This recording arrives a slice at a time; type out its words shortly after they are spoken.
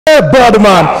bad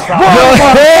man.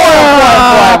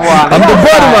 I'm the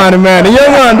bad man. Yeah,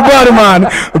 man, the bad man.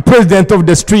 President of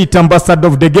the street, ambassador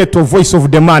of the ghetto, voice of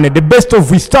the man, the best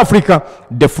of East Africa,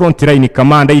 the front line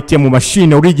commander, ATM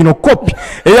machine, original copy.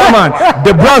 Yeah, man,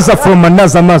 the brother from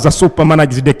another mother, super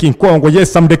manager, the King Kong.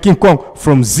 Yes, I'm the King Kong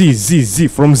from Z,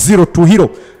 from zero to hero.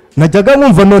 Najaga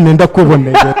mwumva none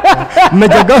ndakuboneye.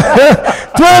 Najaga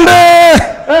twende.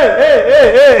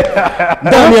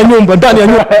 Ndani ya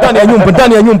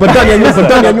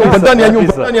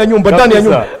nyumba.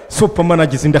 Super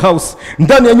managers in the house.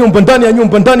 Ndani ya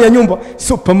nyumba.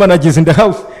 Super managers in the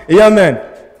house. Yeah, man.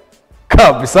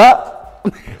 Kabisa.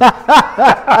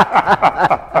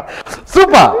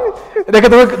 Super. Reka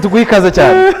tuguikaze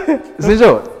cyane.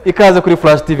 Sijo, ikaze kuri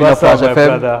Flash TV na Flash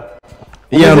FM.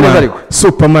 Yeah, man.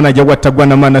 Super manager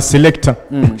watagwana mana selector.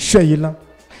 Sheila.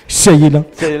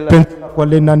 Kwa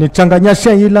lena nichanganya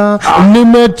Sheila.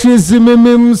 Nimechizi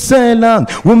mimi msela.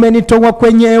 Umenitoa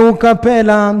kwenye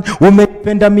ukapela.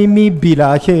 Umenipenda mimi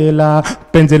bila hela.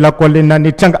 Penzi la kwa lena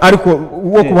nichanga. Ariko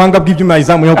uwo kuhanga bw'ibyuma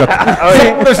izamu yo gato.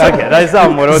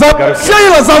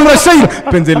 Sheila.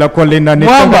 Penzi la kwa lena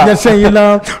nichanganya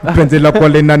Sheila. Penzi la kwa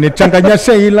lena nichanganya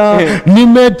Sheila.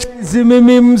 Nimechizi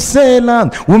mimi msela.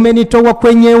 Umenitoa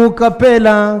kwenye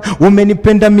ukapela.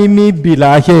 Umenipenda mimi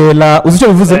bila hela. Uzicho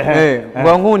bivuze?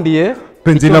 Wangundiye.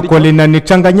 Penzi la kwa lena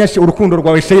nichanganya urukundo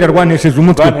rwawe Sheila rwanesheje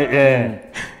umutwe.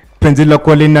 Penzi la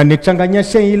kwa lena nichanganya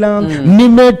Sheila.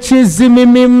 Nimechizi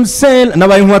mimi msela.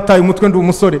 Nabaye nkwataye umutwe ndi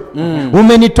umusore.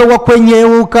 Umenitoa kwenye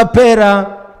ukapera.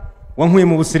 Wankuye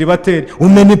mu busiribateri.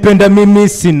 Umenipenda mimi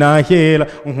sina hela.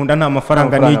 Unkunda nta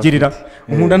mafaranga nigirira.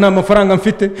 Unkunda nta mafaranga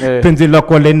mfite. Penzi la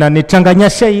kwa lena nichanganya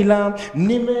Sheila.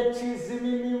 Nimechizi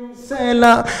mimi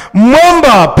msela.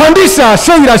 Mwamba pandisha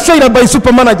Sheila by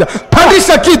super manager.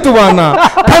 Pandisha kitu bana.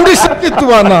 Pandisha.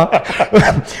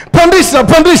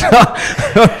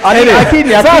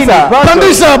 Akini.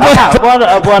 Pandisha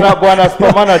bwana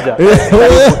super manager.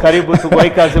 Karibu tugwa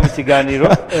ikaze mu kiganiro.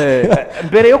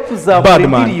 Mbere yo kuzamura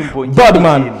indirimbo. Bad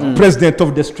man, president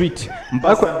of the street,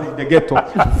 ambassador of the ghetto,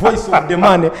 voice of the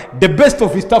man, the best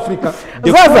of East Africa.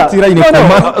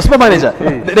 Super manager.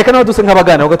 Reka nawe duse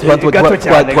nk'abagana uko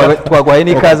twagwaye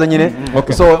n'ikaze nyine.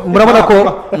 So murabona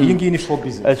ko iyi ngiyi ni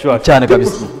showbiz. Cyane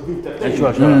kabisa.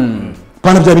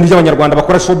 Bana bya bintu by'abanyarwanda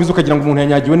bakora showbiz ukagira ngo umuntu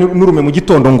yanyagiwe n'urume mu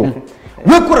gitondo ngo.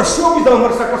 We kora showbiz abantu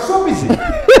barashaka showbiz.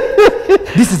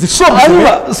 This is the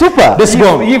showbiz. Super. Let's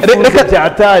go.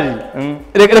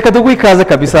 Reka tuguikaze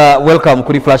kabisa. Welcome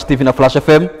kuri Flash TV na Flash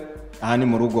FM. Ni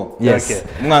mu rugo. Yes.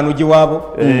 Umwana ugi wabo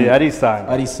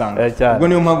arisanga. Ubwo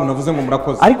niyo mpamvu navuze ngo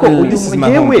murakoze. Ariko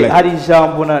yewe hari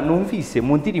ijambo numvise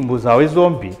mu ndirimbo zawe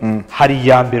zombi. Hari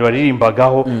ya mbere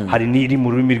waririmbagaho, hari n'iri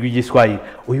mu rurimi rw'igiswahili.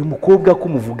 Uyu mukobwa ko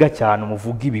muvuga cyane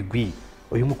umuvuga ibigwi.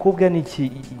 Uyu mukobwa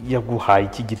niki yaguhaye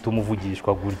iki gituma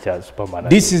uvugishwa gutya Superman?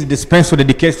 This is the special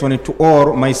dedication to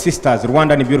all my sisters,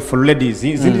 Rwandan beautiful ladies.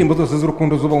 Indirimbo zose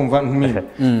z'urukundo zuba umva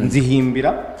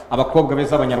nzihimbira abakobwa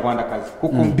beza abanyarwandakazi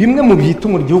kuko bimwe mu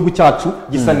bituma igihugu cyacu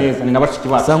gisa neza ni nabashiki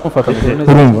bacu.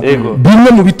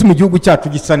 Bimwe mu bituma igihugu cyacu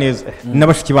gisa neza ni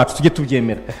nabashiki bacu tujye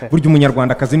tubyemera. Burya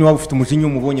umunyarwandakazi ni waba ufite umujinya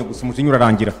umubonye gusa umujinya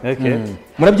urarangira.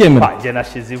 Murabyemera? Banje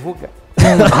nashize ivuga.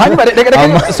 Hanyuma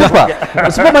reka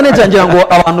super manager ngira ngo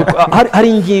abantu hari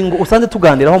ingingo usanze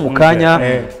tuganiraho mu kanya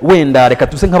wenda reka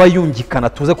tuse nk'abayungikana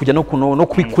tuze kujya no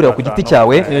kwikurira ku giti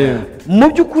cyawe. Mu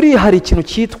by'ukuri hari ikintu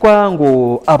cyitwa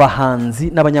ngo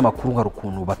abahanzi n'abanyamakuru hari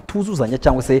ukuntu batuzuzanya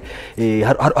cyangwa se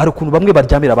hari ukuntu bamwe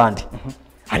baryamira abandi.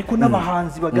 Ariko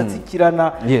n'abahanzi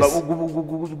bagatsikirana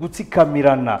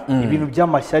gutsikamirana ibintu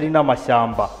by'amashyari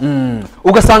n'amashyamba.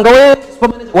 Ugasanga we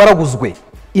waraguzwe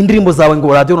indirimbo zawe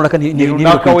ngo radio runaka ni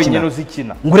runaka wenyine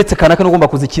uzikina nguretse kanaka n'ugomba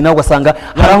kuzikina ugasanga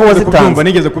haraho wazitanze.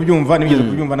 Nigeze kubyumva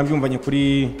nabyumvanye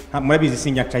kuri murabizi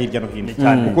sinyaca hirya no hino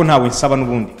kuko ntawe nsaba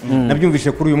n'ubundi.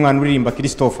 Nabyumvishe kuri uyu mwana uririmba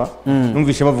Christopher.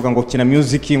 Numvishe bavuga ngo kina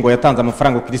music ngo yatanze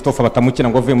amafaranga ko Christopher batamukina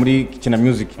ngo ave muri kina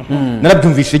music.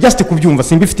 Narabyumvishe just kubyumva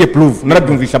simbifitiye proof.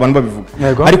 Narabyumvishe abantu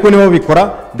babivuga ariko nibo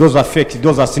bikora those are fake,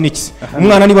 those are snitches.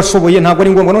 Umwana niba ashoboye ntabwo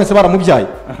ari ngombwa none se baramubyaye.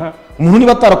 Umuntu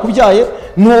niba atarakubyaye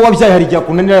nuwo wabyaye hari igihe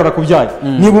kunanira yarakubyaye.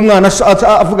 Niba umwana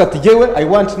avuga ati jewe I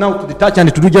want now to detach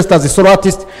and to do just as a solo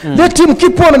artist, let him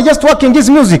keep on and just working his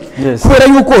music. Kubera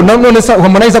yuko none se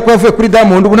Harmonize ko yavuye kuri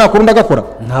Diamond ubu ntakora ndagakora.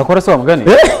 Ntakora se wamugani.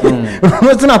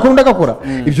 None ntakora ndagakora.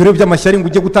 Ibyo rero by'amashyari ngo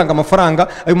ujye gutanga amafaranga,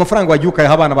 ayo mafaranga wagiye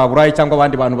abana baburaye cyangwa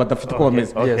abandi bantu badafite uko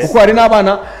bameze. Kuko hari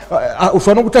n'abana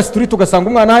ushobora no guta street ugasanga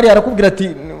umwana hari arakubwira ati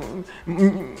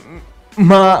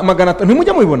magana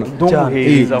ntimujya mubibona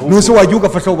nuse wagiye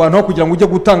ugafasha abantu aho kugira ngo ujye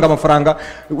gutanga amafaranga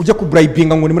ujye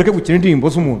kubribinga ngo nimureke gukina indirimbo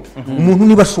z'umuntu. Umuntu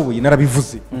niba ashoboye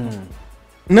narabivuze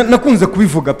nakunze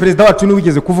kubivuga perezida wacu niwe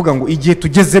wigeze kuvuga ngo igihe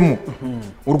tugezemo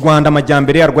u Rwanda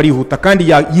amajyambere yarwo arihuta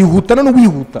kandi yihutana no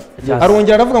wihuta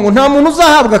arongera aravuga ngo nta muntu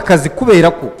uzahabwa akazi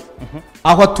kubera ko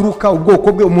aho aturuka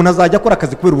ubwoko bwe umuntu azajya akora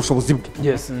akazi kubera ubushobozi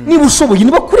bwe niba ushoboye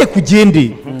niba kure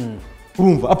kugende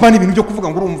urumva apana ibintu byo kuvuga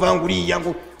ngo urumva ngo uriya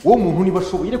ngo uwo muntu niba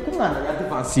ashoboye reka umwana ya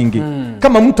advancing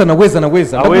kama muta na weza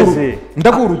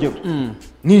ndaguha urugero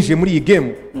ninjiye muri iyi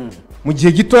game mu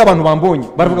gihe gito abantu bambonye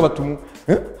baravuga batumu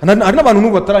hari n'abantu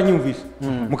n'ubu bataranyumvisha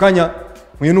mu kanya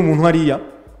uyu n'umuntu hariya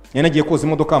yanagiye koza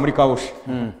imodoka muri Kawoshi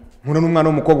nkuna n'umwana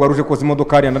w'umukobwa waruje koza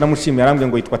imodoka hariya ndanamushimiye arambwira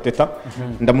ngo yitwa Teta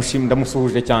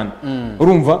ndamusuhuje cyane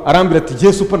urumva arambwira ati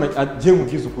giye super agiye mu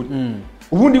byiza ukuri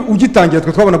ubundi ugitangira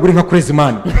twe twabona guri nka crazy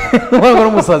man wabona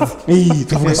umusazi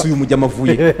tuvuga se uyu mujya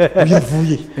amavuye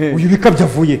uyu bikabya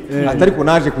avuye atari ko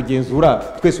naje kugenzura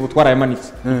twese ubu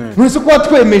twarayamanitse none ko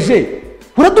watwemeje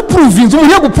uraduprovinze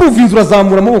umuntu yaguprovinze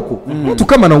urazamura amaboko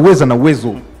tukamana uweza na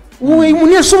wezo uwe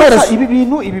umunyeshobora ibi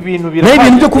bintu ibintu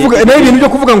byo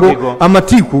kuvuga ngo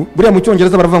amatiku buriya mu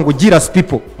cyongereza baravuga ngo gira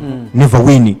people never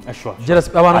win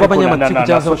abantu b'abanyamatiku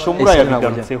cyangwa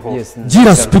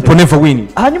gira people never win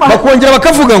bakongera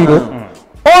bakavuga ngo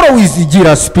always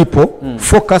gira people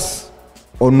focus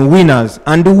on winners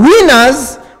and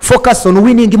winners focus on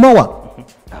winning more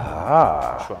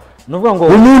nuvuga ngo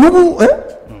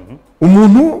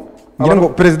umuntu ngira ngo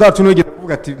perezida wacu niwe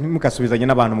kuvuga ati mukasubizanye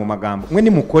n'abantu mu magambo mwe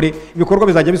nimukore ibikorwa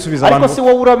bizajya bisubiza abantu ariko si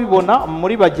wowe urabibona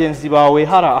muri bagenzi bawe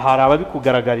hari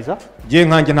ababikugaragariza je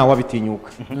nkanjye nta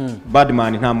wabitinyuka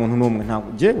badman nta muntu n'umwe nta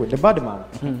jewe the badman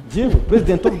jewe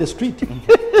president of the street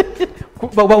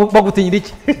bagutinyira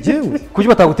iki jewe kuki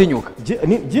batagutinyuka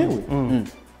jewe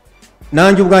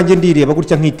nanjye ubwanjye ndireba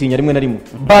gutya nkitinya rimwe na rimwe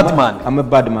badman I'm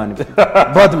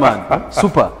badman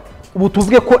super ubu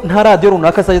tuvuge ko nta radio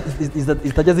runaka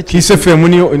zitajya zikira Kiss FM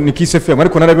ni Kiss FM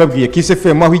ariko narabibabwiye Kiss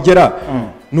FM aho igera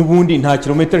nubundi nta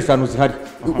kilometero 5 zihari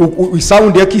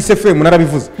sound ya Kiss FM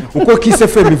narabivuze uko Kiss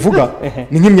FM ivuga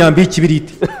ni nk'imyambi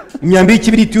y'ikibiriti imyambi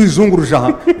y'ikibiriti uyizunguruje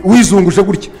aha uyizunguje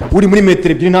gutya uri muri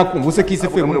metero 2 ntakumva use Kiss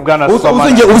FM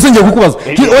uzenge kukubaza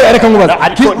oya reka nkubaza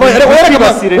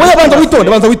oya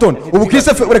banza witonde ubu Kiss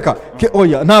FM reka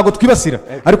oya ntago twibasira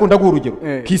ariko ndaguha urugero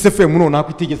Kiss FM none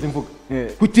nako itigeze mvuga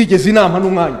kutigeze inama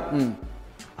n'umwanya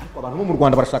ariko abantu bo mu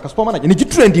Rwanda barashaka supermanager ni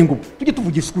gitrending ubu tujye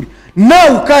tuvugisha ukuri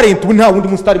nawe current ubu nta wundi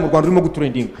mustar mu Rwanda urimo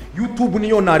gutrending YouTube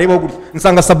niyo nareba gutya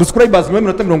nsanga subscribers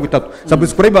 30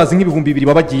 subscribers nk'ibihumbi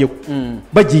 2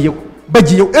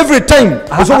 bagiyeho every time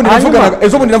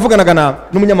ezo bundi navuganaga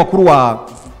n'umunyamakuru wa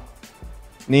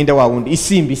ninde wa wundi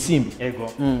isimbi yego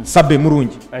Sabe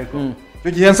Murungi yego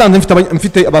cyo gihe nsanze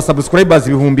mfite aba subscribers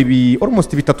ibihumbi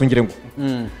almost 3 ngire ngo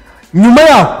nyuma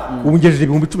yaho ubu ngejeje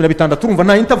ibihumbi 16 turumva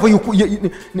nta interview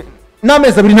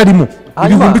n'amezi abiri narimo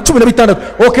ibihumbi 16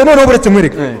 okay none buretse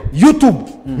mwereka YouTube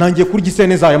nangiye kuri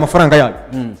gisene zayo amafaranga yayo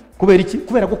kubera iki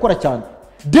kubera gukora cyane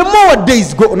the more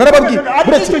days go narababwiye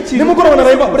buretse nimugoroba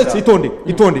narayimba buretse itonde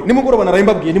nimugoroba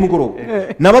narayimba nimugoroba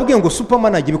nababwiye ngo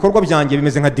supermanager ibikorwa byanjye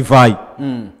bimeze nka divai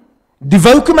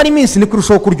uko imara iminsi ni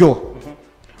kurushaho kuryoha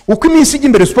uko iminsi ijya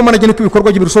imbere supermanager niko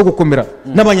ibikorwa birushaho gukomera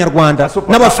n'abanyarwanda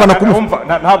n'abafana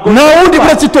nta wundi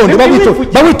buretse itonde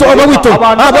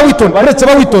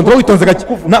bawitonze gake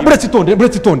buretse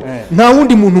itonde nta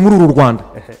wundi muntu muri uru Rwanda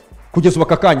kugeza ubu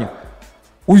akakanya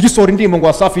ugisora indirimbo ngo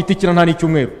Wasafi itikira nta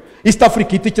n'icyumweru East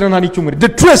Africa itikira nta n'icyumweru the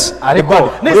trace ariko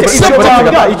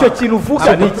icyo kintu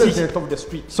uvuga ni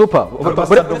iki super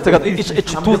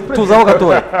tuzaho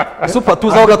gatoya super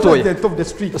tuzaho gatoya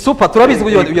super turabizi ngo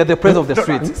you are the president of the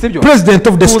street sibyo president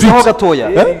of the street tuzaho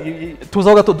gatoya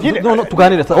tuzaho gatoya no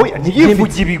tuganire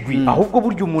ntiyivuge ibigwi ahubwo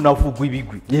buryo umuntu avugwa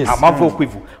ibigwi amavu yo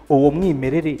kwivuga uwo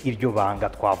mwimerere iryo banga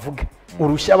twavuga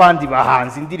urusha abandi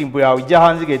bahanze indirimbo yawe ijya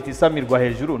hanze igahita isamirwa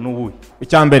hejuru n'ubuye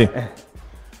icyambere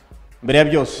mbere ya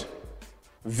byose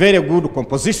very good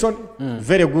composition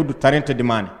very good talented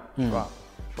man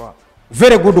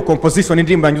very good composition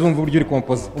indirimbo yanjye uzumva uburyo uri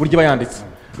compose uburyo bayanditse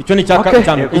icyo ni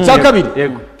icya kabiri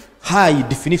high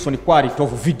definition quality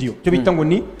of video cyo bita ngo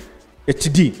ni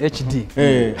HD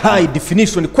high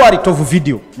definition quality of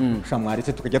video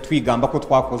shamwaritse tukajya twigamba ko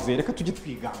twakoze reka tujye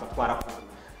twigamba twarakoze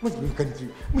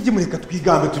mujye mureka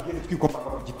twigambe tugende twikomba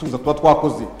ku gituza tuba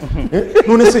twakoze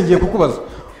none se ngiye kukubaza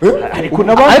ariko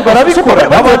nabandi barabikora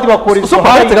nabandi bakora iso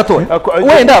baretse gato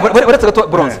wenda baretse gato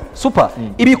bronze super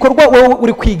ibikorwa wowe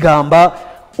uri kwigamba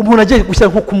umuntu agiye gushyira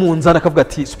nko kumunzana akavuga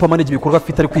ati supermanager ibikorwa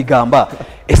afite ari kwigamba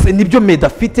ese nibyo Meddy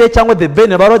afite cyangwa the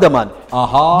Ben Barodaman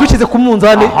dukize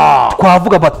kumunzane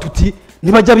twavuga batuti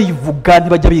ntibajya bivuga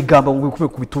ntibajya bigamba ngo bikume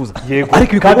kubituza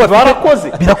ariko ibikorwa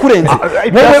barakoze birakurenze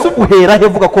wowe uhera he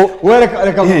vuga ko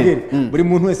reka kubwira buri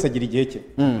muntu wese agira igihe cye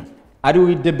ari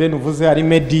wide Ben uvuze ari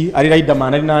Meddy ari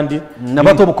Riderman ari nandi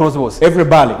n'abato bukorozi bose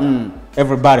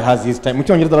everybody has his time mu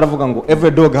cyongereza baravuga ngo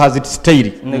every dog has its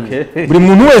tail buri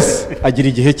muntu wese agira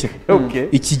igihe cye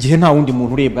iki gihe nta wundi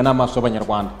muntu urebwa n'amaso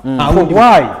y'abanyarwanda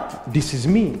why this is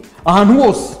me ahantu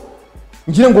hose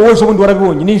ngira ngo wowe ubundi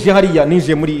warabibonye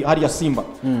nije muri hariya Simba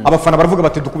abafana baravuga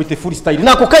bati dukubite full style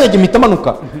nako kanya gimita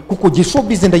manuka kuko gisho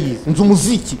bize ndayizi nzu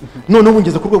muziki none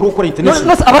ubungeze ku rwego rwo gukora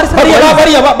international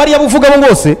bari yabuvuga bo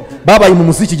ngose babaye mu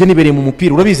muziki je nibereye mu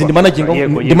mupira urabizi ndi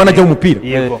manager w'umupira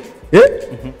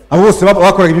abo bose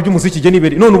bakoraga ibyo by'umuziki je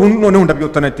nibereye noneho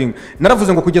ndabyotanating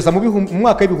naravuze ngo kugeza mu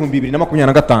mwaka w'ibihumbi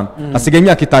 2025 asigaye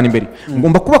imyaka 5 imbere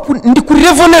ngomba kuba ndi kuri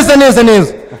level neza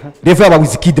level aba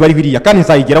Wizkid bari biriya kandi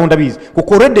nzayigeraho ndabizi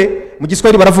kuko rede mu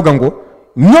Giswahili baravuga ngo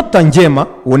nyota njema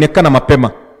uonekana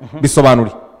mapema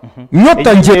bisobanuri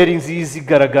nyota njema nziza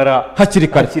igaragara hakiri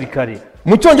kare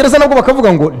mu cyongereza nabwo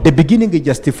bakavuga ngo the beginning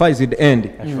justifies the end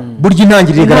burya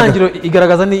intangiriro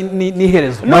igaragaza ni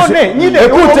herezo none nyine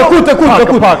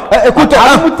kuta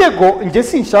umutego nge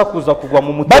sinshaka kuza kugwa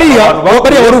mu mutego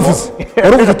bariya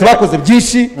waruvuze turakoze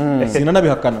byinshi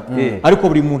sinanabihakana ariko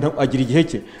buri muntu agira igihe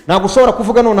cye ntabwo ushobora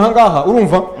kuvuga none ahangaha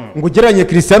urumva ngo ugereranye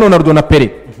Cristiano Ronaldo na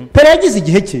Pele yagize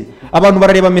igihe cye abantu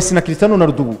barareba Messi na Cristiano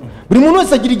Ronaldo buri muntu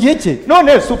wese agira igihe cye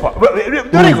none super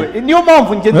niyo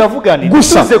mpamvu nge ndavuga ni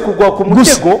tuze kugwa ku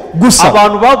mutego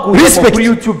abantu baguye kuri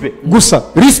YouTube gusa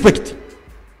respect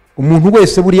umuntu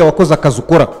wese buriya wakoze akazi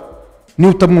ukora ni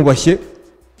utamwubashye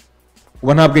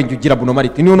uba nta bwenge ugira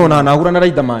abnormality niyo none nahura na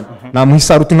Riderman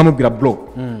namuhisaruti nkamubwira bro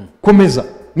komeza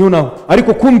niyo naho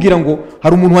ariko kumbwira ngo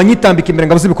hari umuntu wanyitambika imbere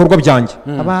ngabuze ibikorwa byanjye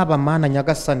ababa mana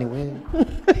nyagasani we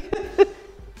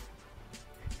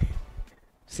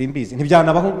simbizi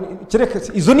ntibyanabaho kereka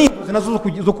izo ni nazo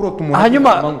zo kurota umuntu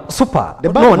hanyuma super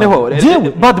noneho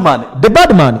the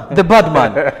bad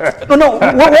man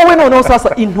noneho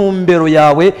sasa intumbero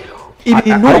yawe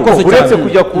ibintu uretse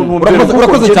kujya ku ntumbero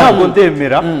ntabwo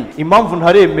ndemera impamvu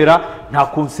ntaremera nta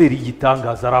konseri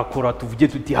y'igitangaza arakora tuvuge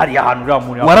tuti hari ahantu uriya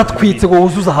muntu waratwitse ngo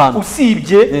wuzuze ahantu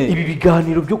usibye ibi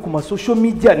biganiro byo ku masocial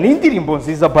media ni indirimbo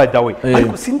nziza by the way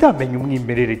ariko sindamenya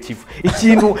umwimerere kivu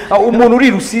ikintu umuntu uri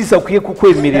Rusizi akwiye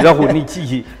kukwemereraho ni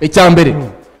ikihe icyambere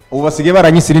ubu basigaye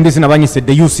baranyisira indi zina banyise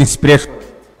the youth inspiration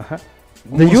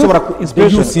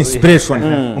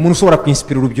umuntu ushobora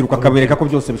kwinspira urubyiruko akabereka ko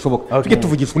byose bishoboka tujye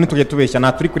tuvugishwa ntitujye tubeshya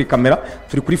nta turi kuri kamera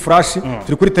turi kuri flash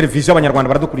turi kuri televiziyo abanyarwanda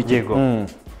baradukurikiye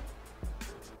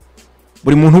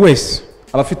buri muntu wese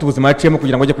aba afite ubuzima yaciyemo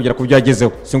kugira ngo ajye kugera ku byo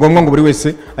yagezeho si ngombwa ngo buri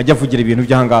wese ajye avugira ibintu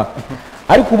by'ahangaha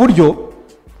ariko uburyo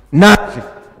naje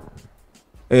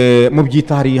mu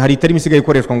byita hari itarimo isigaye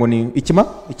ikoreshwa ngo ni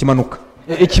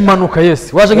ikimanuka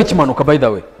yes waje nk'ikimanuka by the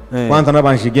way kwanza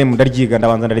nabanje game ndaryiga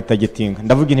ndabanza ndaritagetinga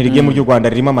ndavuga iri game ry'u Rwanda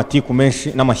ririmo amatiku menshi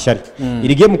n'amashyari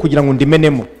iri game kugira ngo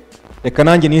ndimenemo reka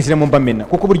nanjye nisiremo mbamena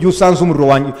kuko buryo usanze umuriro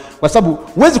wanjye wasabu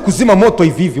wezi kuzima moto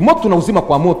ivivi moto na uzima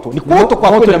kwa moto ni moto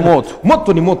kwa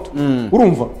moto ni moto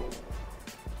urumva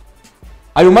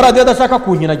ayo maradiyo adashaka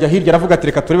kunyina ajya hirya aravuga ati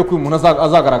reka turebe ko uyu muntu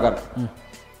azagaragara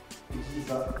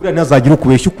buriya ntazagira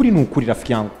ukubeshya ukuri ni ukuri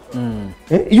rafiki yangu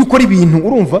iyo ukora ibintu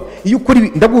urumva iyo ukora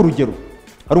ndaguha urugero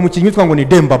hari umukinnyi witwa ngo ni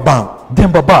Demba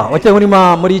Ba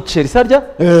wacyangwa muri Chelsea harya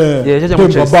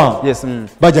Demba Ba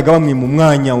bajyaga bamwima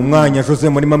umwanya Jose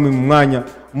muri mu mwanya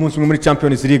umunsi umwe muri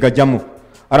Champions League ajyamo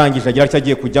arangije agira icyo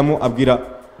agiye kujyamo abwira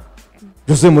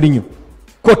Jose Mourinho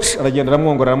coach aragenda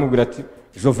aramwongora aramubwira ati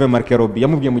Jove Markerobi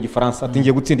yamubwiye mu gifaransa ati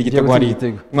ngiye gutsinda igitego hari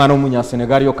mwana w'umunya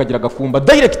Senegal yo kagira gakumba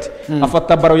direct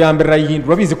afata baro ya mbere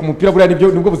arayihindura bizi ku mupira buriya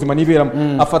nibwo buzima niberamo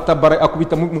afata baro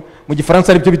akubita mu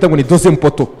gifaransa aribyo bita ngo ni deuxième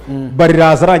poteau bari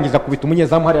raza arangije akubita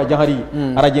umunyezamu hari ajya hari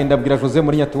aragenda abwira Jose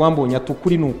Mourinho ati wambonye ati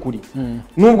ukuri ni ukuri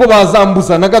nubwo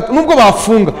bazambuza nubwo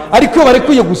bafunga ariko iyo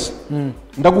barekuye gusa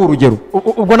ndaguha urugero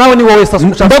ubwo nawe ni wowe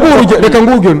sasa ndaguha urugero reka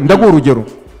ndaguha urugero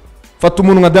fata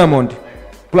umuntu nka Diamond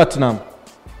Platinum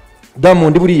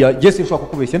Diamond buriya Jesse ushaka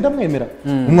kukubeshya ndamwemera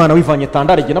umwana wivanye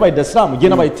Tandare je nabaye Daslam je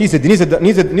nabaye TZ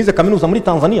nize kaminuza muri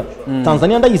Tanzania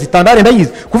ndayizi Tandare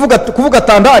ndayizi kuvuga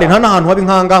Tandare nta nahantu habi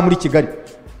nkanga muri Kigali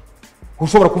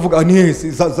ushobora kuvuga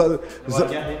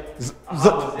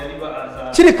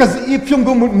kirekazi ipyo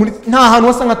muri nta hantu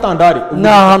wasa nka Tandare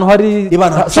nta hantu hari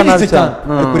ibana cyane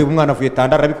ariko reba umwana avuye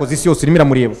Tandare abikoze isi yose irimo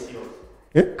iramureba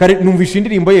kare numvisha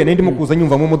indirimbo ye ndimo kuza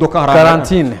nyumva mu modoka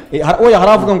Karantine. oya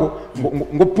haravuga ngo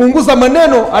punguza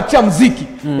maneno acha muziki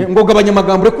ngo gabanya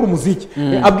amagambo rekura umuziki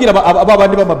abwira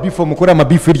abandi b'amabifo mukora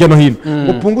amabifo hirya no hino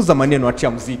ngo punguza maneno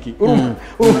acha muziki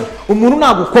umuntu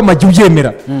nagukoma jya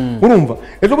ubyemera urumva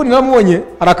ejo bundi namubonye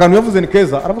hari akantu yavuze ni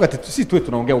keza aravuga ati si tuwe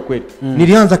tunaongea ukweli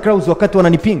nilianza Clouds wakati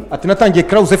wananipinga ati natangiye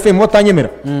Clouds FM watanyemera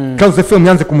Clouds FM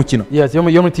yanze kumukina yes yo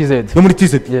muri TZ yo muri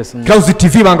TZ Yes. Clouds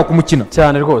TV banga kumukina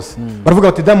cyane rwose baravuga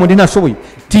bati Diamond ntashoboye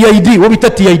TID wo bita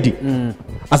TID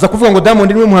aza kuvuga ngo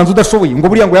Diamond niwe muhanzi udashoboye ngo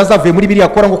buriya ngo yazavuye muri biriya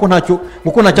akora ngo ko ntacyo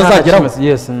azageraho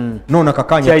yes none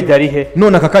akakanya TID ari he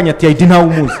none akakanya TID ntawe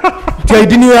umuzi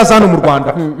TID niwe yaza hano mu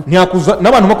Rwanda ntiyakuza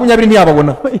n'abantu 20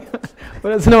 ntiyababona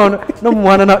no mu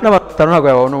muhanda n'abatanu ntabwo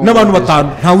yababona n'abantu batanu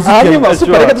ntawe uzi hanyuma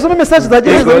super reka dusome message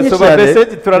zagiye nyinshi cyane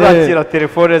message turarakira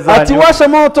telefone zanyu ati washa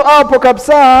moto hapo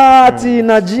kabisa ati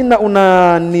na jina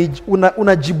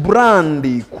una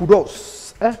jibrandi kudos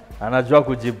anajua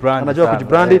kujibrand anajua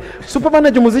kujibrandi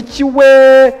superman umuziki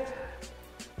we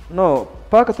no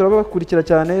paka turabakurikira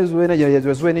cyane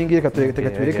zuwe ningi reka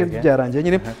tubereke byarangiye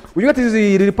nyine uyu ati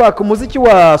ziri paka umuziki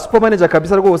wa superman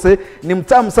kabisa rwose ni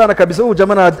mtamu sana kabisa huyu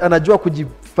jamaa anajua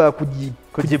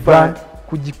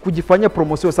kujifanya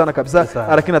promotion sana kabisa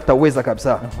arakina taweza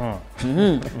kabisa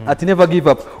ati never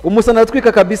give up umusana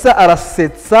twika kabisa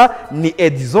arasetsa ni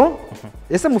Edison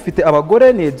ese mufite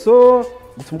abagore ni Edison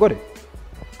mutumugore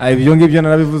ibyo ngibyo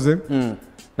narabivuze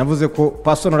navuze ko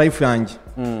personal life yanjye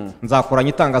nzakoranya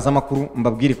itangazamakuru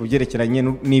mbabwire ku byerekeranye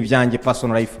n'ibyanjye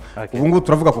personal life ubu ngubu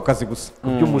turavuga ku kazi gusa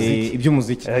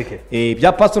iby'umuziki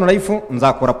bya personal life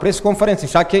nzakora press conference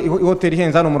nshake ihoteli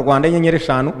ihenze hano mu Rwanda y'inyenyeri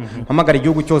 5 mpamagara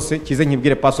igihugu cyose kize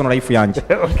nkibwire personal life yanjye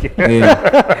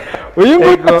uyu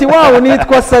nguyu ati wawo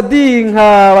nitwa Sadi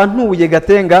nkabantuye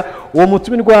Gatenga uwo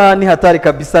mutumirwa ni hatari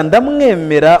kabisa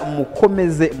ndamwemera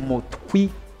mukomeze mutwi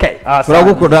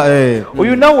turagukora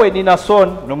uyu nawe ni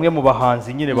Nason numwe mu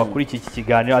bahanzi nyine bakurikiye iki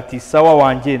kiganiro ati sawa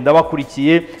wanjye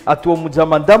ndabakurikiye ati uwo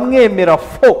mujama ndamwemera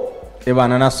fo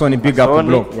ebana Nason big up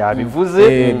bro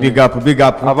yabivuze big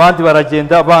up abandi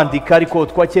baragenda bandika ariko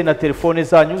twakeye na telefone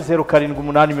zanyu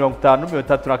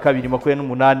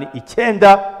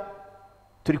 0785532289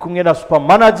 turi kumwe na super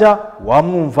manager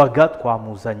wamwumvaga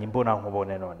twamuzanye imbona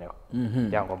nkubone noneho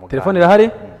telefone irahari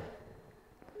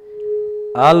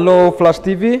Allo Flash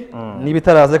TV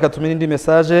nibitaraza katumira indi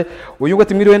message uyu ngo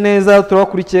timwiriwe neza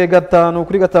turabakurikiye 5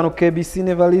 kuri 5 KBC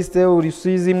Nevaliste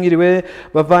urisizi mwiriwe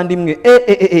bavandimwe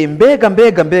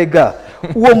mbega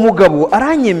uwo mugabo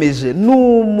aranyemeje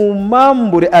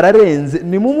numumambure ararenze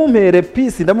ni mumumpere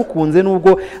peace ndamukunze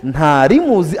nubwo ntari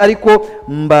muzi ariko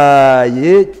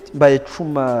mbaye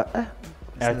cuma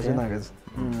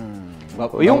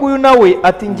uyu nguyu nawe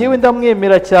ati ngewe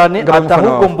ndamwemera cyane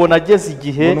atahubwo mbona ageze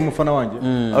igihe n'umufana wanjye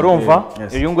arumva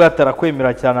uyu nguyu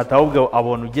atarakwemera cyane atahubwo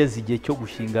abona ugeze igihe cyo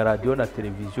gushinga radio na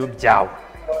televiziyo byawe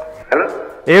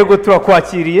yego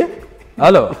turakwakiriye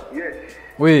allo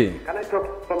oui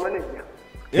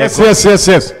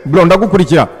yes bro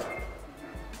ndagukurikira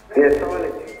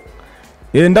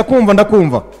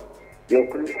ndakumva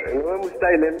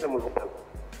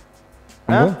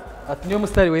ati niyo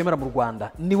mustari wemera mu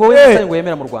Rwanda ni wowe mustari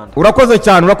wemera mu Rwanda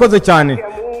urakoze cyane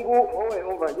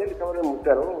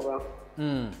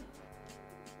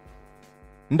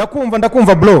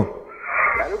ndakumva bro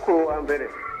ariko wa mbere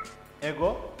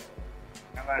ego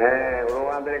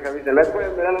wa mbere kabisa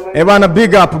ndakwemera ebana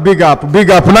big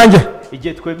up nanjye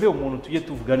igihe twemeye umuntu tujye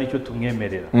tuvuga nicyo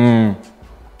tumwemerera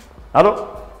allo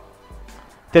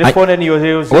telefone niyo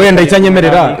heza wenda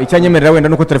icyanyemerera wenda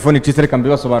nuko telefone icitse reka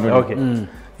mbibasobanurira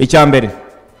icya mbere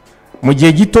mu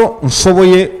gihe gito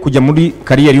nshoboye kujya muri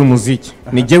kariyeri y'umuziki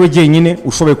ni jewe nyine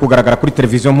ushoboye kugaragara kuri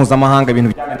televiziyo mpuzamahanga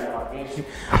ibintu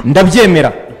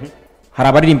ndabyemera hari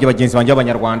abaririmbye bagenzi banjye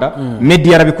b'abanyarwanda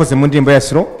Meddy yarabikoze mu ndirimbo ya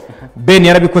Siro Ben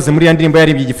yarabikoze muri ya ndirimbo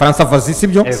yaririmbye igifaransa vazi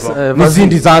sibyo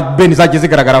n'izindi za Ben zagiye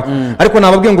zigaragaraho ariko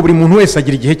nababwiye ngo buri muntu wese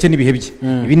agira igihe cye n'ibihe bye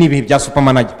ibi ni ibihe bya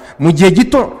superman mu gihe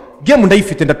gito game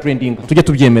ndayifite nda trending tujye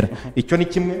tubyemera icyo ni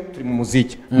kimwe turi mu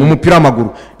muziki mu mupira w'amaguru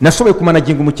nashoboye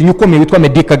kumanaginga umukinnyi ukomeye witwa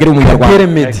Meddy Kagere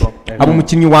w'umunyarwanda abo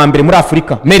umukinnyi wa mbere muri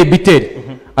Afrika Mary Bitel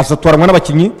asatwaranwa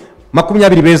n'abakinnyi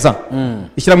 20 beza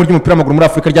ishyirahamwe ry'umupira w'amaguru muri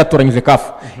Afrika ryatoranyije CAF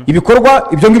ibikorwa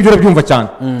ibyo ngibyo urabyumva cyane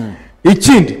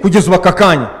ikindi kugeza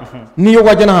ubakakanya niyo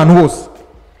wajya n'ahantu hose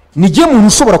nigiye umuntu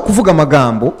ushobora kuvuga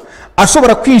amagambo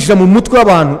ashobora kwinjira mu mutwe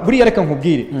w'abantu buriya reka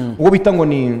nkubwire uwo bita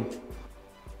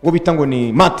ngo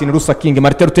ni Martin Luther King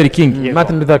Martin Luther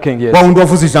King yes wundi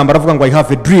wavuze ijambo aravuga ngo I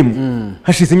have a dream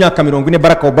hashize imyaka 40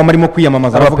 Barack Obama arimo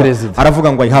kwiyamamaza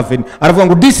aravuga ngo I have aravuga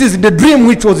ngo this is the dream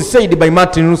which was said by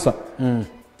Martin Luther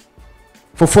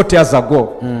for 40 years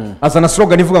ago azana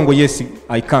slogan ivuga ngo yes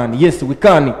I can, yes we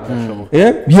can,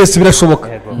 yes birashoboka.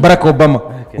 Barack Obama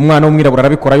umwana w'umwirabura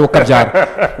arabikora yo kabyara,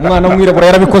 umwana w'umwirabura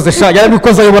yarabikoze sha,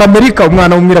 yarabikoze ayobora Amerika,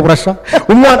 umwana w'umwirabura sha,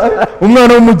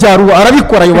 umwana w'umujyaru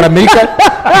arabikora ayobora Amerika.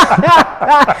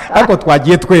 Ariko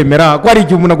twagiye twemera ko ari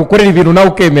igihe umuntu agukorera ibintu nawe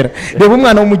ukemera. Reba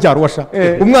umwana w'umujyaru washa,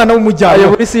 umwana w'umujyaru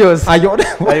ayobora isi yose,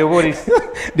 ayobora isi.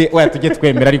 Oya tujye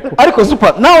twemera ariko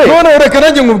super nawe none reka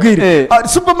nanjye nkubwire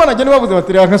super manager niba bavuze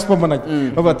bati reba nka super manager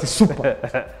bavuga ati super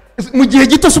mu gihe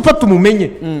gito super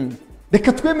tumumenye,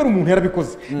 reka twemere umuntu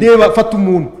yarabikoze. Reba fata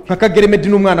umuntu nka Kagere Meddy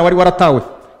n'umwana wari waratawe,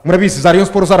 murabizi za Rayon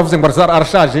Sports zaravuze ngo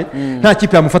arashaje nta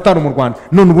kipe yamufatana mu Rwanda,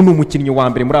 none ubu ni umukinnyi wa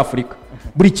mbere muri Afurika.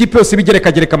 Buri kipe yose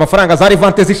bigereka amafaranga za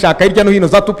Levante zishaka hirya no hino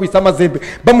za Tupisa amazembe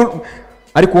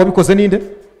ariko wabikoze ninde?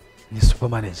 Ni super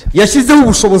manager yashyizeho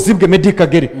ubushobozi bwe. Meddy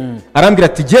Kagere arambwira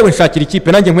ati jewe nshakira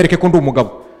ikipe nanjye nkwereke ko ndi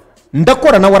umugabo,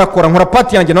 ndakora nawe arakora, nkora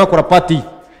pati yanjye nawe akora pati.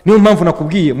 Niyo mpamvu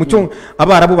nakubwiye mu cyo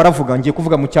Abarabu baravuga, ngiye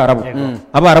kuvuga mu Cyarabu.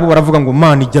 Abarabu baravuga ngo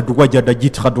mani jadu wajada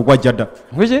jitkhadu wajada,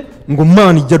 ngo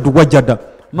mani jadu wajada,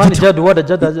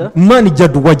 mani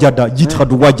jadu wajada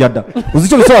jitkhadu wajada. Uzi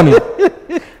icyo bisobanuye?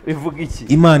 Bivuga iki?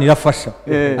 Imana irafasha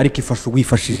ariko ifasha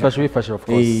uwifashije. of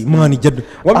course. Mani jadu.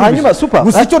 Hanyuma super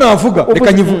gusa icyo navuga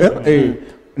reka nyivuga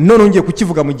none ngiye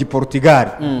kukivuga mu Giportugal.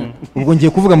 Ubwo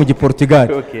ngiye kuvuga mu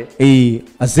Giportugal.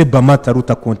 Azeba mata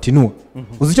ruta continua.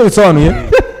 Uzi icyo bisobanuye?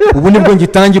 Ubu nibwo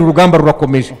ngitangira urugamba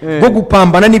rurakomeje rwo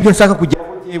gupambana n'ibyo nshaka kugera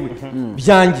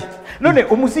byanjye. None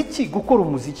umuziki, gukora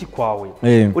umuziki kwawe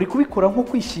uri kubikora nko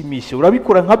kwishimisha,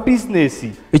 urabikora nka business?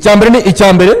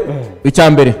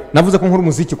 Icyambere navuze ko nkora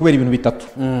umuziki kubera ibintu bitatu.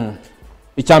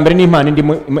 Icyambere ni impano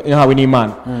ndimo hawe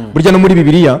n'Imana. Burya no muri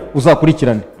Bibiliya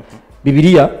uzakurikirane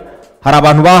Bibiliya hari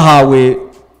abantu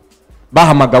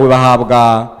bahamagawe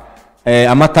bahabwa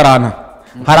amataranta.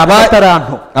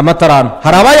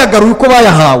 Hari abayagaruye uko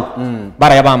bayahawe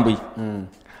barayabambuye,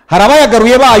 hari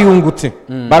abayagaruye bayungutse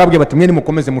barabwiye bati mwe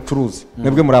nimukomeze mucuruzi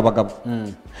mwebwe muri abagabo.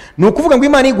 Ni ukuvuga ngo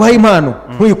Imana iguhaye impano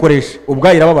ntuyikoreshe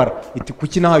ubwayo irababara iti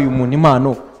kuki nahaye umuntu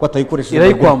impano ko atayikoresha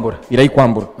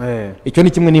irayikwambura. Icyo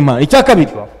ni kimwe n'impano. Icya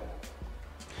kabiri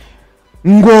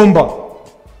ngomba,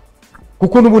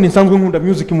 kuko n'ubundi nsanzwe nkunda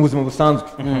music mu buzima busanzwe,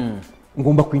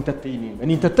 ngomba ku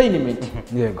entertainment.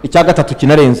 Icya gatatu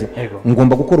kinarenze,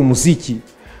 ngomba gukora umuziki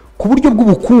ku buryo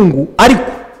bw'ubukungu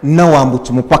ariko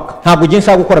nawambutse umupaka. Ntabwo ngiye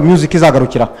nshaka gukora music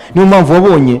izagarukira. Niyo mpamvu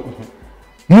wabonye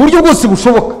mu buryo bwose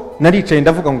bushoboka naricaye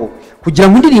ndavuga ngo kugira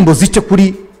ngo indirimbo zice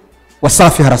kuri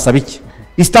Wasafi harasaba iki,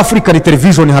 East African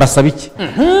Television harasaba iki.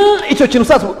 Icyo kintu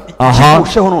sasa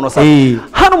kirusheho none sasa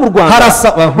hano mu Rwanda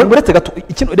muretse gato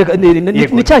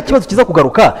ni cya kibazo kiza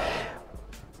kugaruka.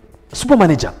 Super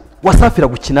manager Wasafi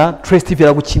iragukina, Trace TV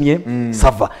iragukinnye,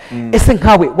 sava. Ese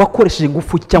nkawe wakoresheje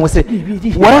ingufu cyangwa se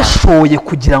warashoye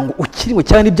kugira ngo ukiriwe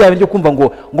cyane n'ibyawe byo kumva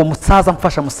ngo musaza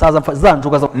mfasha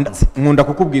zanjuga za nkunda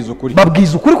kukubwiza ukuri,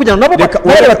 babwiza ukuri kugira ngo nabo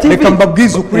bareba TV. Reka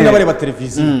mbabwiza ukuri n'abareba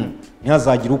televiziyo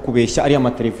ntihazagira ukubeshya ari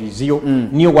ama televiziyo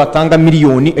niyo watanga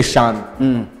miliyoni 5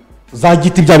 za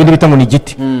giti bya bindi bita ngo ni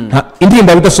giti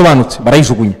indirimbo bidasobanutse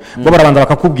barayijugunya bo barabanza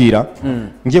bakakubwira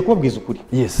ngiye kubabwiza ukuri.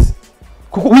 Yes,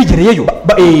 kuko wigereyeyo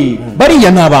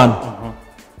bariya ni abantu.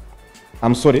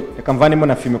 Sorry reka mvanemo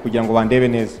na filime kugira ngo bandebe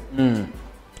neza.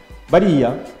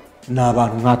 Bariya ni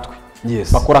abantu nkatwe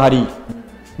bakora hariya,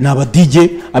 ni aba DJ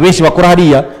abenshi bakora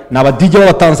hariya, ni aba DJ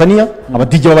b'aba Tanzania, aba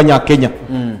DJ b'abanyakenya,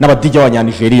 n'aba DJ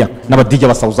b'abanyanigeria, n'aba DJ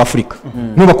ba South Africa.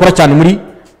 Nibo bakora cyane muri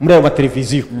ayo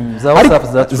mateleviziyo.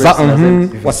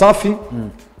 Wasafi,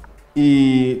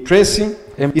 Tracy,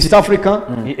 East Africa,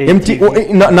 MTO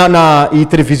na iyi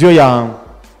televiziyo ya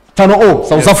Channel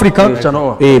South Africa,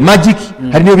 Magic,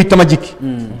 hari niyo bita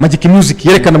Magic Music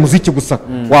yerekana muziki gusa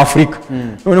wa Afrika.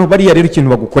 Noneho bariya rero ikintu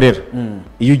bagukorera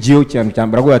iyo ugiye cyane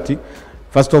cyambara ago ati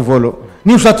first of all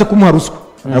ni ushatse kumuha ruswa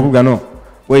aravuga no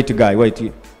wait guy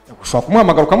wait, ushaka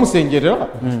kumuhamagara ukamusengerera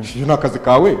iyo nakazi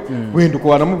kawe wenda uko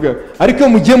wanamubwira, ariko iyo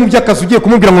mugiye mu by'akazi ugiye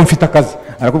kumubwira ngo mfite akazi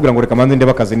arakubwira ngo reka manze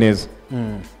ndeba akazi neza.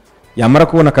 Yamara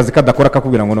kubona akazi kadakora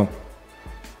akakubwira ngo no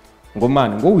ngo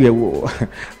man ngo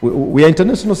we are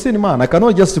international cinema, I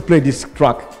cannot just play this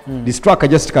track. This track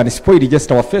just can spoil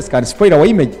just our face, can spoil our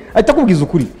image. Atakubwiza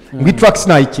ukuri ngo i tracks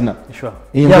nayikina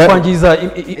yakwangiza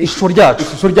ishusho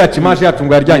ryacu image yacu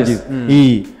ngo yaryangiza.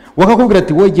 Wakakubwira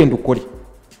ati wowe genda ukore,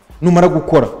 numara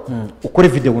gukora ukore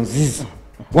video nziza,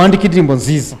 wandike indirimbo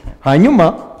nziza,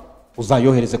 hanyuma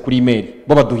uzayohereze kuri email,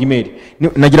 bo baduha email.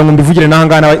 Nagira ngo mbivugire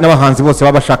nahangana n'abahanzi bose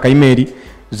babashaka email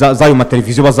zayo ma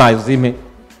televiziyo bazayo zime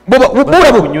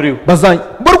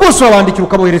bo rwose wabandikira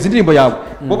ukabohereza indirimbo yawe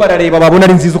bo barareba babona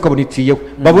ari nziza ukabona iciyeho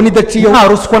babona idaciyeho nta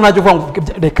ruswa najya uvuga ngo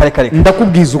reka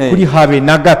ndakubwiza ukuri habe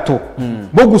na gato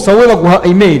bo gusa wowe baguha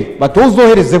email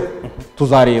batozoherezeho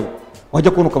tuzareba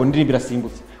wajya kubona ukabona indirimbo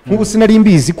irasimbutse nk'ubu sinari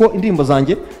mbizi ko indirimbo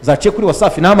zanjye zaciye kuri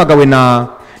Wasafi nahamagawe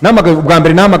ubwa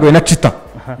mbere nahamagawe na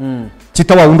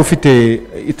Chita wa wundi ufite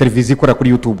televiziyo ikora kuri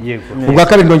YouTube ubwa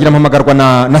kabiri ndongera mpamagarwa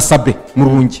na Sabe mu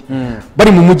Ruhungi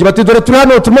bari mu mujyi bati dore turi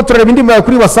hano turimo turareba indirimbo yawe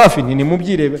kuri Wasafi ni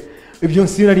mubyirebe ibyo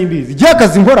sinari mbizi gihe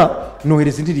akazi nkora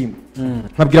nohereza indirimbo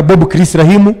nkabwira Bob Chris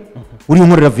Rahimu uri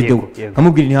nkorera video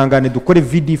nkamubwira ntihangane dukore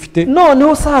video ifite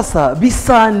noneho sasa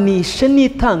bisanishe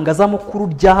n'itangazamakuru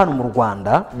rya hano mu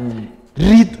Rwanda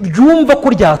ryumva ko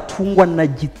ryatungwa na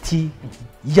giti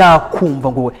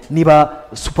yakumva ngo niba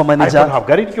supermanager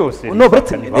ntabwo ari ryose no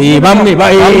brete bamwe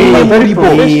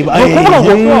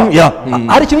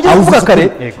hari ikintu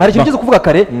ugeze kuvuga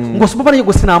kare ngo supermanager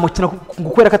ngo sinamukina ngo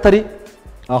kwera katari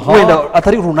wenda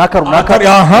atari runaka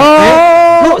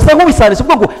sa nk'ubisanisha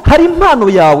ubwo ngo hari impano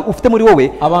yawe ufite muri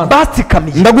wowe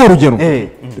batsikamiye ndaguha urugero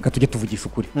reka tujye tuvugisha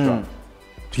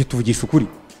ukuri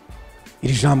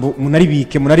iri jambo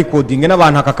munaribike munarikodinge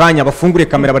n'abantu aka kanya bafungure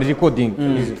kamera bari recording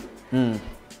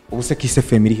ubu se Kiss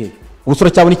FM iri he ubu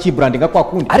sura cyabona iki branding kwa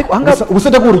kundi ubu se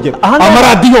ndaguha urugero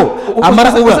amaradiyo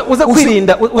uze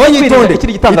kwirinda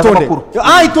ikiri gitangazamakuru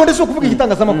itonde so kuvuga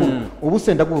igitangazamakuru ubu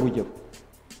se ndaguha urugero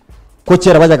ko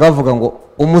kera bajyaga bavuga ngo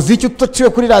umuziki utaciwe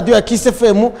kuri radio ya Kiss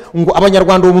FM ngo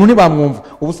abanyarwanda uwo muntu ntibamwumva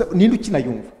ubu se ninde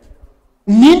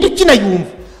ukinayumva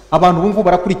abantu ubu ngubu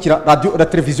barakurikira radio na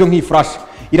televiziyo nk'iyi flash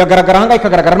iragaragara hanga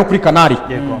ikagaragara no kuri kanari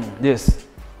yes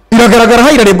iragaragara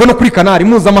ha irarebwa no kuri kanari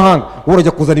mpuzamahanga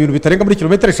urajya kuzana ibintu bitarenga muri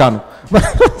kilometero 5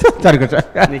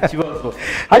 ni ikibazo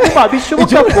hanyuma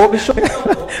bishoboka ko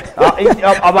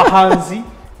abahanzi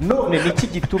none niki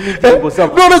gituma indirimbo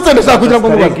zabo none se ndashaka kugira ngo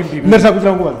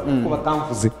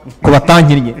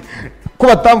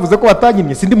ko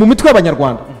batankinnye sindi mu mitwe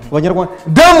y'abanyarwanda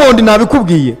Diamond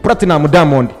nabikubwiye Platinum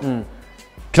Diamond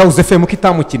Clouds FM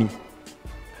kitamukinnye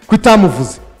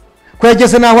kwitamuvuze ko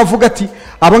yageze naho avuga ati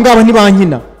abo ngaba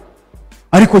ntibankina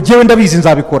ariko jewe ndabizi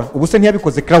nzabikora ubu se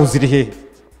ntiyabikoze Clouds iri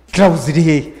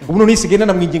hehe ubu none isigena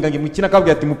namwinginga ngo mukina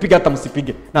akabwira ati mupige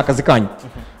atamusipige nakazi kanyu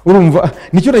urumva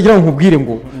nicyo nagira ngo nkubwire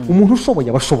ngo umuntu ushoboye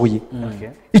abashoboye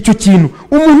icyo kintu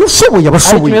umuntu ushoboye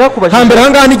abashoboye hambere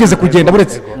hanga nigeze kugenda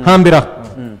buretse hambere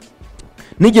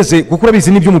nigeze gukura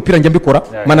bizi n'iby'umupira njya mbikora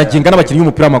managinga n'abakinnyi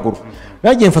b'umupira w'amaguru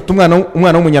nagiye mfata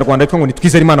umwana w'umunyarwanda ariko ngo ni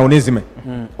Twizere Imana Onezime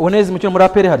ukina muri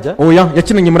APR harya oya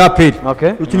yakinanye muri APR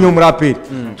ukinnye muri APR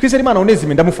Twizere Imana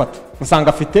Onezime ndamufata nsanga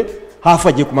afite hafi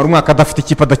agiye kumara umwaka adafite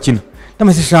ikipe adakina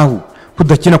ndamaze shahu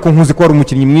kudakina ko nkuzi ko ari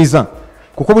umukinnyi mwiza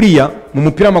kuko buriya mu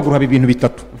mupira w'amaguru haba ibintu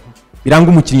bitatu biranga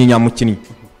umukinnyi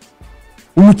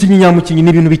nyamukinnyi ni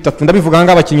ibintu bitatu ndabivuga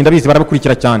hanga abakinnyi ndabizi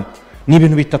barabikurikira cyane ni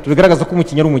ibintu bitatu bigaragaza ko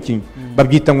umukinnyi ari umukinnyi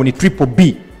babyita ngo ni triple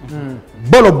B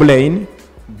ball brain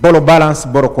ball balance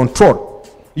ball control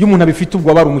iyo umuntu abifite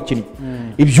ubwo aba ari umukinnyi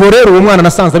ibyo rero uwo mwana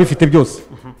nasanze abifite byose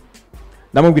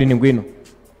ndamubwira ni ngwino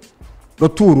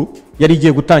Roturu yari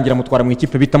igiye gutangira mutwara mu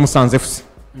ikipe bita Musanze FC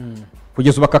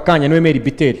kugeza ubu akakanya niwe Meddy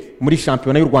Biteri muri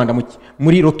shampiyona y'u Rwanda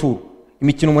muri Roturu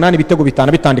imikino 8 bitego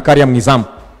bitana bitandika ari mu izamu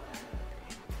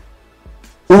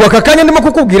ubu akakanya ndimo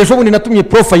kukubwira ejo bundi natumye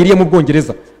profile ye mu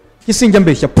Bwongereza gisinjya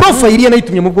mbeshya profile ye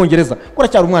nayitumye mu Bwongereza kora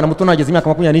cyari umwana muto nageze imyaka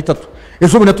 23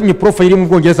 ejo bundi natumye profile ye mu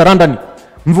Bwongereza London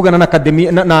mvugana na academy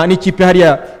n'ikipe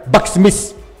hariya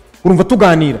Backsmith urumva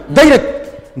tuganira direct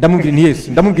ndamubwira ni yes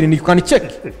ndamubwira ni you can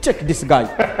check this guy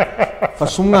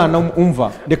fasha umwana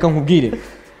umva reka nkubwire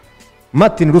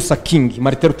Martin Luther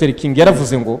King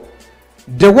yaravuze ngo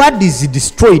the world is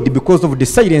destroyed because of the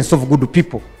silence of good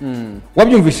people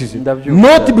wabyumvishije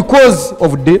not because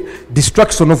of the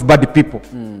destruction of bad people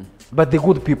but the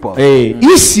good people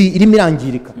isi irimo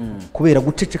irangirika kubera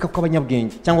guceceka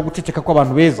kw'abanyabwenge cyangwa guceceka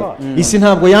kw'abantu beza isi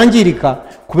ntabwo yangirika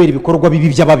kubera ibikorwa bibi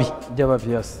by'ababi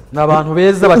yes n'abantu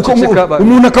beza baceceka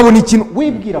umuntu akabona ikintu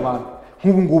wibwira abantu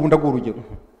nk'ubu ngubu ndaguha urugero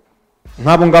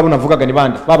nk'abo ngabo navugaga ni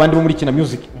bandi babandi bo muri kina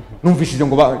music numvishije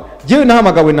ngo jewe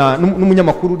nahamagawe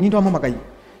n'umunyamakuru ninde wampamagaye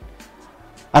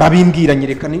arabimbwira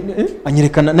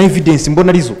anyerekana na evidence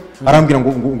mbona arizo arambwira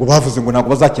ngo bavuze ngo ntabwo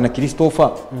bazakina Christopher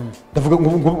ndavuga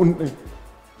ngo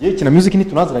ye kina music ni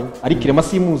tunaziranye ari kirema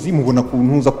simuzi mubona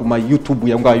kuntuza ku ma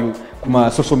YouTube ya ngayo ku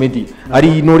ma social media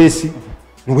ari Noresi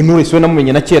we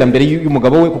namumenye na kera mbere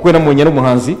y'umugabo we kuko namumenye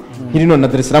n'umuhanzi nkiri none na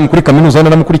Dar es Salaam kuri kaminuza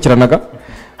namukurikiranaga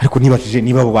ariko nibajije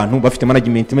niba abo bantu bafite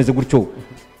management imeze gutyo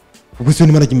ubwo se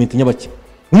ni management nyabaki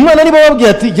umwana niba wabwiye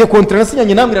ati giye contrat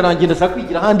nasinyanye namwe irarangenda shaka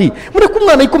kwigira handi muri ko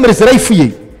umwana yikomereza life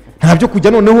ye ntabyo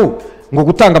kujya noneho ngo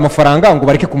gutanga amafaranga ngo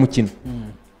bareke kumukina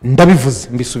ndabivuze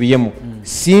mbisubiyemo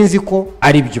sinzi ko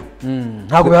ari byo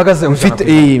ntabwo bihagaze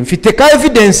mfite ka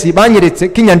evidence banyeretse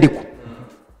k'inyandiko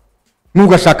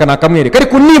nugashaka nakamwereka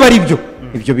ariko niba ari byo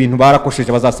ibyo bintu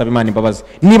barakosheje bazasaba Imana imbabazi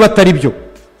niba atari byo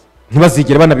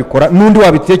ntibazigere banabikora n'undi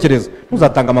wabitekereza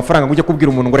ntuzatanga amafaranga ngo ujye kubwira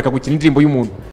umuntu ngo reka gukina indirimbo y'umuntu